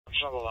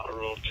travel that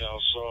road, Cal,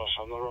 so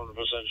I'm not 100%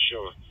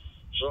 sure.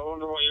 So I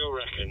wonder what you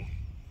reckon.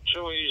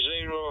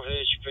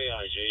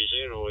 2E0HPI,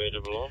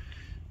 G0AOO.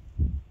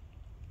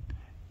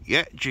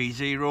 Yeah,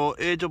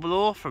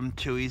 G0AOO from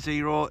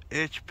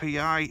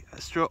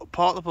 2E0HPI stroke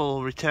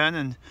portable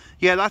returning.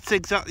 Yeah, that's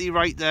exactly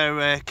right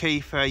there,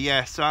 Keith.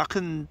 Yeah, so I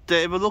can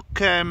have a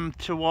look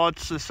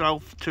towards the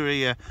south to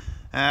here.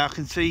 I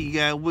can see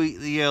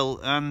Wheatley Hill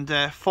and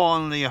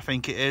Farnley, I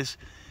think it is.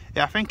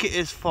 Yeah, I think it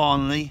is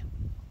Farnley.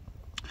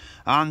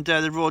 And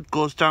the road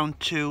goes down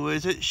to,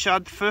 is it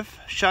Shadforth?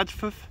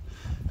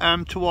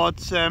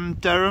 Towards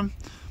Durham.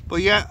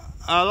 But yeah,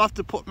 I'll have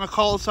to put my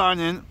call sign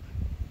in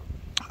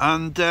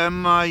and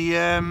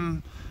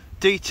my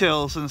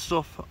details and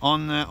stuff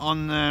on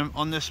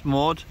this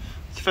mode.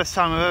 It's the first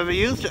time I've ever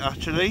used it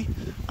actually,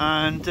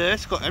 and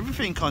it's got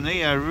everything on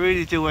here. I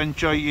really do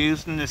enjoy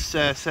using this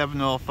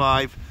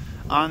 705,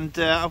 and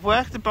I've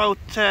worked about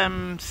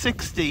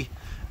 60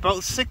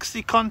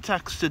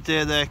 contacts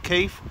today there,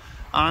 Keith,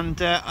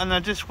 and I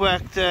just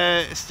worked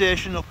a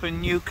station up in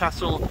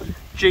Newcastle,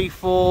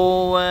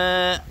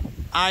 G4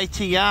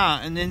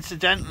 ITR, and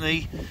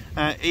incidentally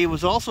he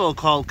was also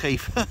called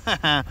Keith.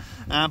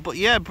 But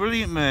yeah,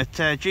 brilliant mate.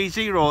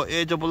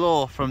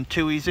 G0AOO from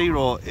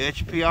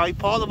 2E0HPI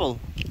portable.